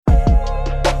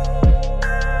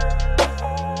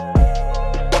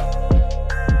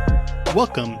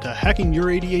Welcome to Hacking Your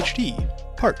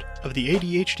ADHD, part of the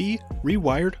ADHD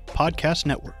Rewired podcast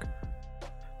network.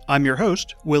 I'm your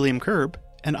host, William Kerb,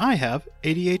 and I have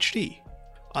ADHD.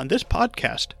 On this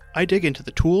podcast, I dig into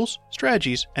the tools,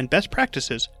 strategies, and best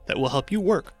practices that will help you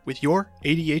work with your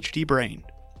ADHD brain.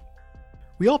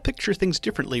 We all picture things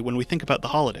differently when we think about the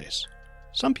holidays.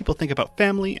 Some people think about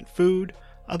family and food,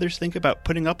 others think about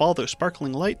putting up all those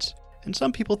sparkling lights, and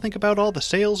some people think about all the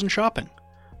sales and shopping.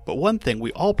 But one thing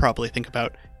we all probably think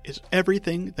about is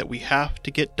everything that we have to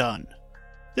get done.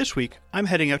 This week, I'm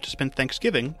heading out to spend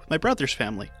Thanksgiving with my brother's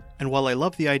family, and while I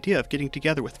love the idea of getting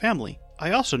together with family,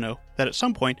 I also know that at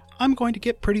some point, I'm going to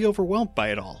get pretty overwhelmed by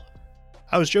it all.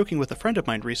 I was joking with a friend of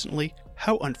mine recently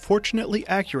how unfortunately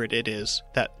accurate it is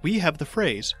that we have the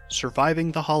phrase,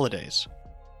 surviving the holidays.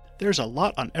 There's a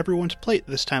lot on everyone's plate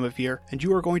this time of year, and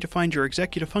you are going to find your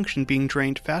executive function being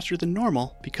drained faster than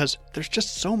normal because there's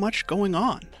just so much going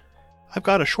on. I've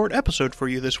got a short episode for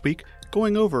you this week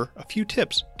going over a few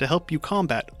tips to help you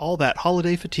combat all that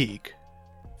holiday fatigue.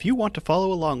 If you want to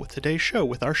follow along with today's show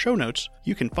with our show notes,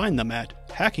 you can find them at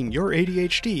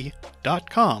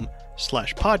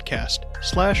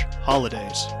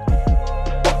hackingYourADHD.com/podcast/holidays.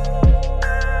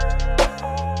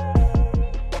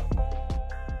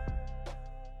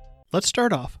 Let's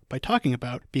start off by talking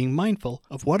about being mindful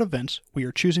of what events we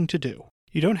are choosing to do.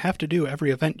 You don't have to do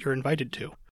every event you're invited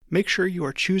to. Make sure you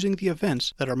are choosing the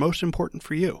events that are most important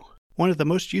for you. One of the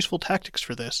most useful tactics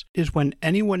for this is when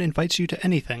anyone invites you to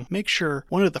anything, make sure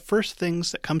one of the first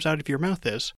things that comes out of your mouth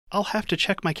is, "I'll have to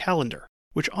check my calendar,"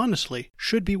 which honestly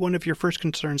should be one of your first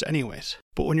concerns anyways.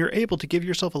 But when you're able to give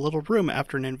yourself a little room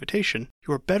after an invitation,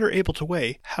 you are better able to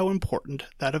weigh how important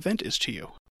that event is to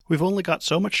you. We've only got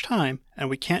so much time, and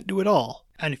we can't do it all,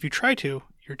 and if you try to,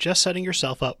 you're just setting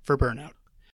yourself up for burnout.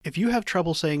 If you have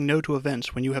trouble saying no to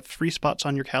events when you have free spots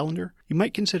on your calendar, you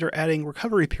might consider adding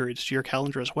recovery periods to your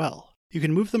calendar as well. You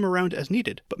can move them around as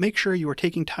needed, but make sure you are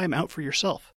taking time out for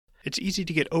yourself. It's easy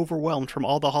to get overwhelmed from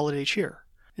all the holiday cheer.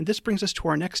 And this brings us to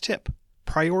our next tip,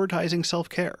 prioritizing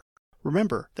self-care.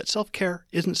 Remember that self-care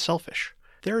isn't selfish.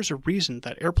 There is a reason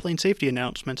that airplane safety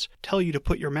announcements tell you to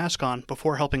put your mask on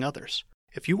before helping others.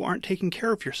 If you aren't taking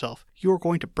care of yourself, you are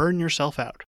going to burn yourself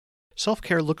out.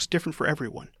 Self-care looks different for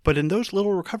everyone, but in those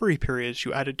little recovery periods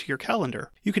you added to your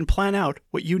calendar, you can plan out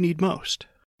what you need most.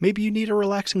 Maybe you need a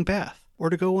relaxing bath, or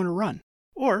to go on a run,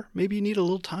 or maybe you need a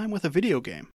little time with a video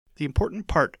game. The important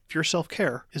part of your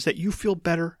self-care is that you feel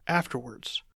better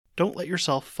afterwards. Don't let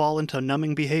yourself fall into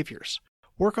numbing behaviors.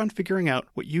 Work on figuring out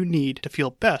what you need to feel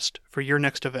best for your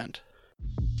next event.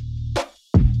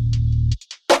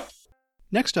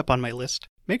 Next up on my list,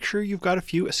 make sure you've got a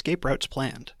few escape routes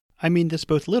planned. I mean this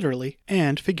both literally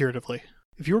and figuratively.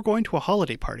 If you're going to a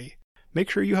holiday party, make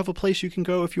sure you have a place you can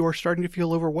go if you are starting to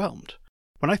feel overwhelmed.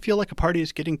 When I feel like a party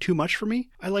is getting too much for me,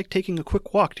 I like taking a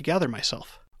quick walk to gather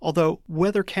myself. Although,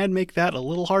 weather can make that a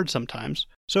little hard sometimes,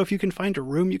 so if you can find a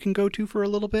room you can go to for a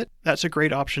little bit, that's a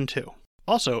great option too.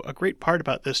 Also, a great part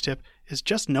about this tip is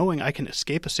just knowing I can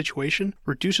escape a situation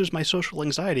reduces my social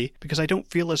anxiety because I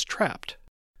don't feel as trapped.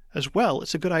 As well,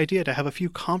 it's a good idea to have a few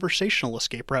conversational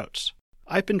escape routes.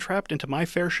 I've been trapped into my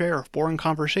fair share of boring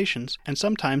conversations, and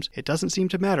sometimes it doesn't seem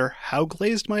to matter how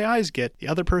glazed my eyes get, the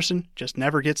other person just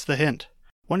never gets the hint.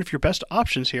 One of your best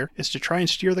options here is to try and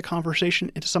steer the conversation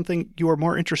into something you are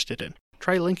more interested in.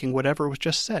 Try linking whatever was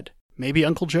just said. Maybe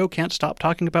Uncle Joe can't stop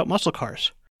talking about muscle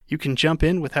cars. You can jump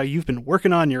in with how you've been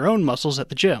working on your own muscles at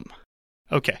the gym.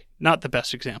 Okay, not the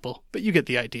best example, but you get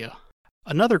the idea.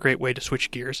 Another great way to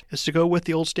switch gears is to go with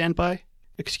the old standby,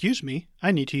 "Excuse me,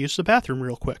 I need to use the bathroom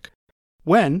real quick."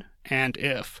 When, and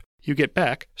if, you get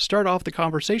back, start off the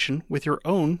conversation with your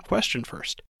own question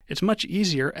first. It's much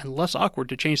easier and less awkward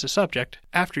to change the subject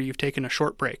after you've taken a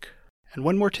short break. And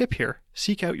one more tip here,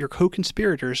 seek out your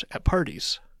co-conspirators at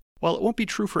parties. While it won't be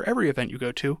true for every event you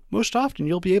go to, most often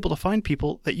you'll be able to find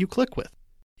people that you click with.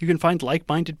 You can find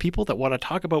like-minded people that want to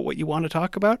talk about what you want to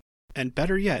talk about, and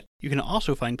better yet, you can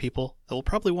also find people that will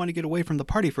probably want to get away from the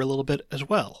party for a little bit as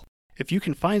well. If you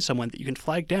can find someone that you can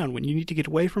flag down when you need to get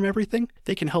away from everything,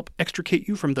 they can help extricate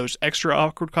you from those extra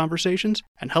awkward conversations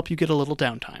and help you get a little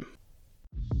downtime.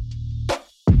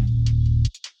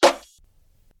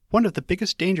 One of the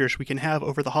biggest dangers we can have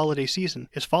over the holiday season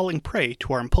is falling prey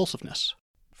to our impulsiveness.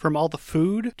 From all the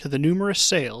food to the numerous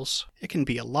sales, it can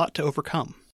be a lot to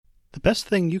overcome. The best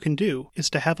thing you can do is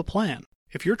to have a plan.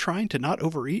 If you're trying to not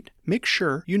overeat, make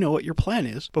sure you know what your plan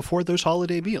is before those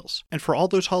holiday meals, and for all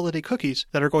those holiday cookies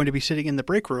that are going to be sitting in the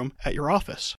break room at your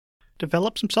office.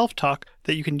 Develop some self-talk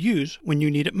that you can use when you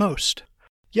need it most.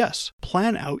 Yes,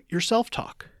 plan out your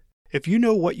self-talk. If you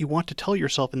know what you want to tell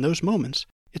yourself in those moments,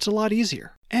 It's a lot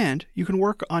easier, and you can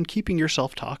work on keeping your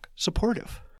self-talk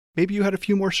supportive. Maybe you had a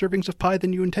few more servings of pie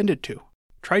than you intended to.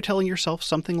 Try telling yourself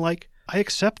something like, I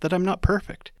accept that I'm not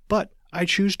perfect, but I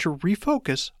choose to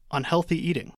refocus on healthy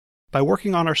eating. By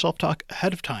working on our self-talk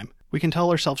ahead of time, we can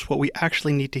tell ourselves what we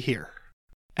actually need to hear.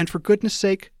 And for goodness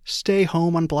sake, stay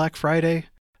home on Black Friday.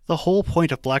 The whole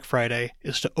point of Black Friday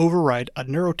is to override a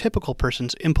neurotypical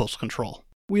person's impulse control.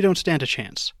 We don't stand a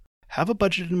chance. Have a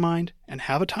budget in mind and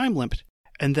have a time limit,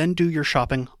 and then do your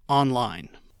shopping online.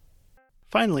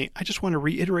 Finally, I just want to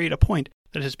reiterate a point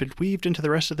that has been weaved into the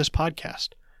rest of this podcast,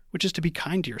 which is to be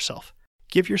kind to yourself.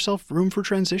 Give yourself room for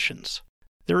transitions.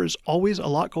 There is always a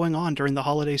lot going on during the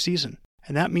holiday season,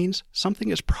 and that means something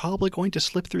is probably going to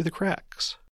slip through the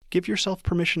cracks. Give yourself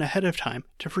permission ahead of time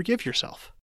to forgive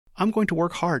yourself. I'm going to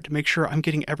work hard to make sure I'm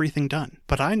getting everything done,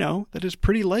 but I know that it's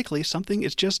pretty likely something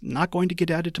is just not going to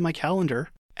get added to my calendar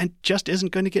and just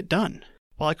isn't going to get done.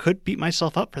 While I could beat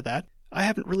myself up for that, I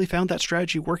haven't really found that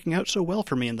strategy working out so well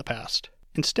for me in the past.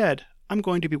 Instead, I'm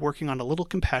going to be working on a little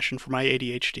compassion for my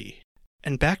ADHD.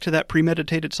 And back to that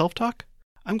premeditated self-talk,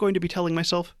 I'm going to be telling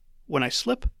myself, when I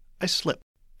slip,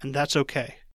 and that's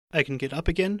okay. I can get up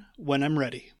again when I'm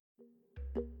ready.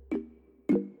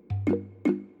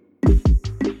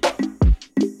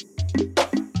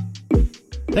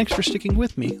 Thanks for sticking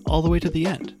with me all the way to the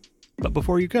end. But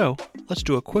before you go, let's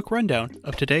do a quick rundown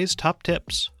of today's top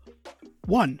tips.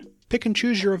 1. Pick and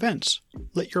choose your events.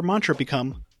 Let your mantra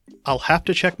become, I'll have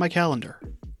to check my calendar.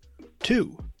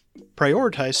 2.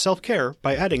 Prioritize self-care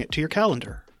by adding it to your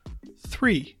calendar.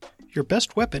 3. Your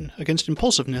best weapon against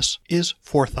impulsiveness is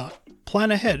forethought.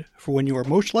 Plan ahead for when you are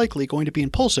most likely going to be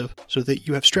impulsive so that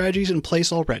you have strategies in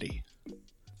place already.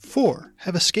 4.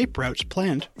 Have escape routes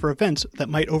planned for events that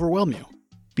might overwhelm you.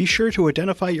 Be sure to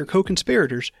identify your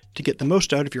co-conspirators to get the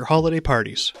most out of your holiday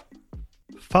parties.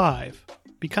 5.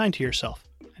 Be kind to yourself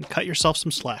and cut yourself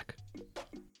some slack.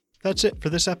 That's it for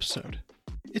this episode.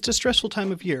 It's a stressful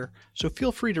time of year, so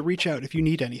feel free to reach out if you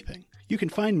need anything. You can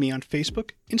find me on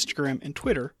Facebook, Instagram, and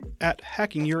Twitter at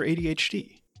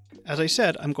HackingYourADHD. As I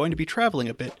said, I'm going to be traveling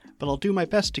a bit, but I'll do my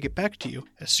best to get back to you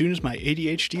as soon as my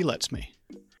ADHD lets me.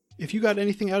 If you got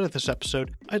anything out of this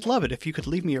episode, I'd love it if you could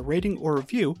leave me a rating or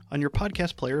review on your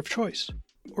podcast player of choice.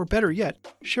 Or better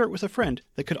yet, share it with a friend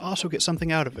that could also get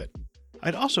something out of it.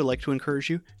 I'd also like to encourage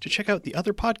you to check out the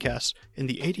other podcasts in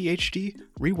the ADHD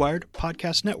Rewired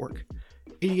podcast network.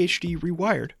 ADHD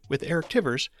Rewired with Eric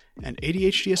Tivers and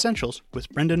ADHD Essentials with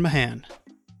Brendan Mahan.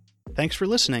 Thanks for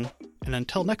listening, and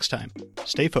until next time,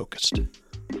 stay focused.